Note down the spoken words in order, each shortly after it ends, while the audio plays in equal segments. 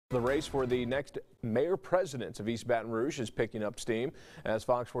The race for the next mayor-president of East Baton Rouge is picking up steam. As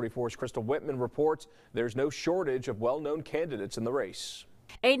Fox 44's Crystal Whitman reports, there's no shortage of well-known candidates in the race.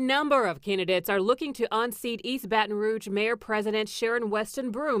 A number of candidates are looking to unseat East Baton Rouge Mayor-President Sharon Weston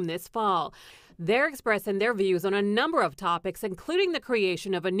Broome this fall. They're expressing their views on a number of topics, including the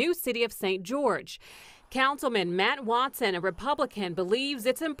creation of a new city of St. George. Councilman Matt Watson, a Republican, believes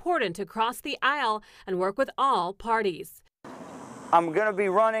it's important to cross the aisle and work with all parties. I'm going to be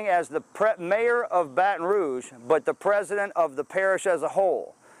running as the mayor of Baton Rouge, but the president of the parish as a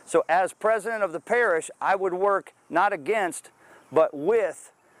whole. So as president of the parish, I would work not against, but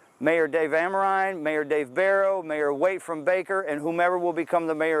with Mayor Dave Amorine, Mayor Dave Barrow, Mayor Waite from Baker, and whomever will become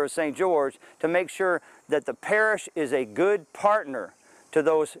the mayor of St. George to make sure that the parish is a good partner to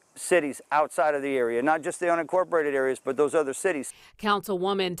those cities outside of the area, not just the unincorporated areas, but those other cities.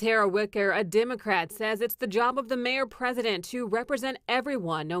 Councilwoman Tara Wicker, a Democrat, says it's the job of the mayor-president to represent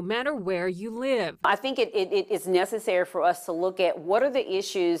everyone, no matter where you live. I think it is necessary for us to look at what are the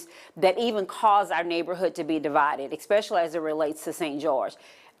issues that even cause our neighborhood to be divided, especially as it relates to St. George.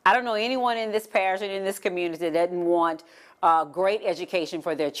 I don't know anyone in this parish and in this community that doesn't want great education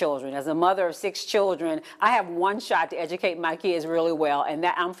for their children. As a mother of 6 children, I have one shot to educate my kids really well, and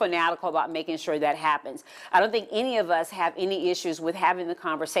that I'm fanatical about making sure that happens. I don't think any of us have any issues with having the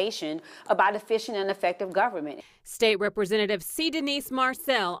conversation about efficient and effective government. State Representative C. Denise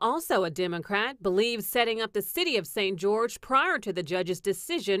Marcel, also a Democrat, believes setting up the city of St. George prior to the judge's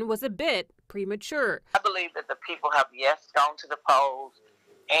decision was a bit premature. I believe that the people have gone to the polls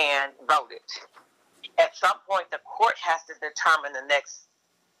and voted. At some point, the court has to determine the next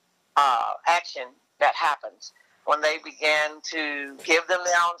action that happens. When they begin to give them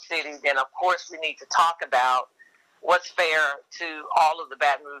their own city, then of course we need to talk about what's fair to all of the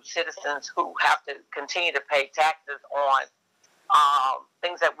Baton Rouge citizens who have to continue to pay taxes on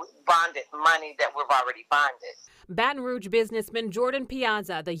things that we bonded, money that we've already bonded. Baton Rouge businessman Jordan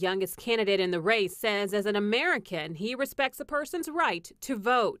Piazza, the youngest candidate in the race, says as an American, he respects a person's right to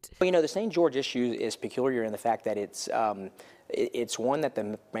vote. You know, the St. George issue is peculiar in the fact that it's one that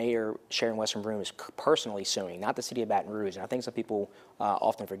the mayor, Sharon Weston Broome, is personally suing, not the city of Baton Rouge. And I think some people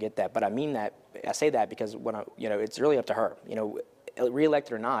often forget that. But I mean that, I say that because when it's really up to her.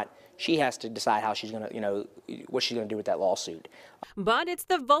 Reelected or not, she has to decide how she's going to, what she's going to do with that lawsuit. But it's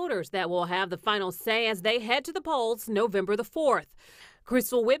the voters that will have the final say as they head to the polls November the 4th.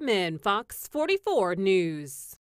 Crystal Whitman, Fox 44 News.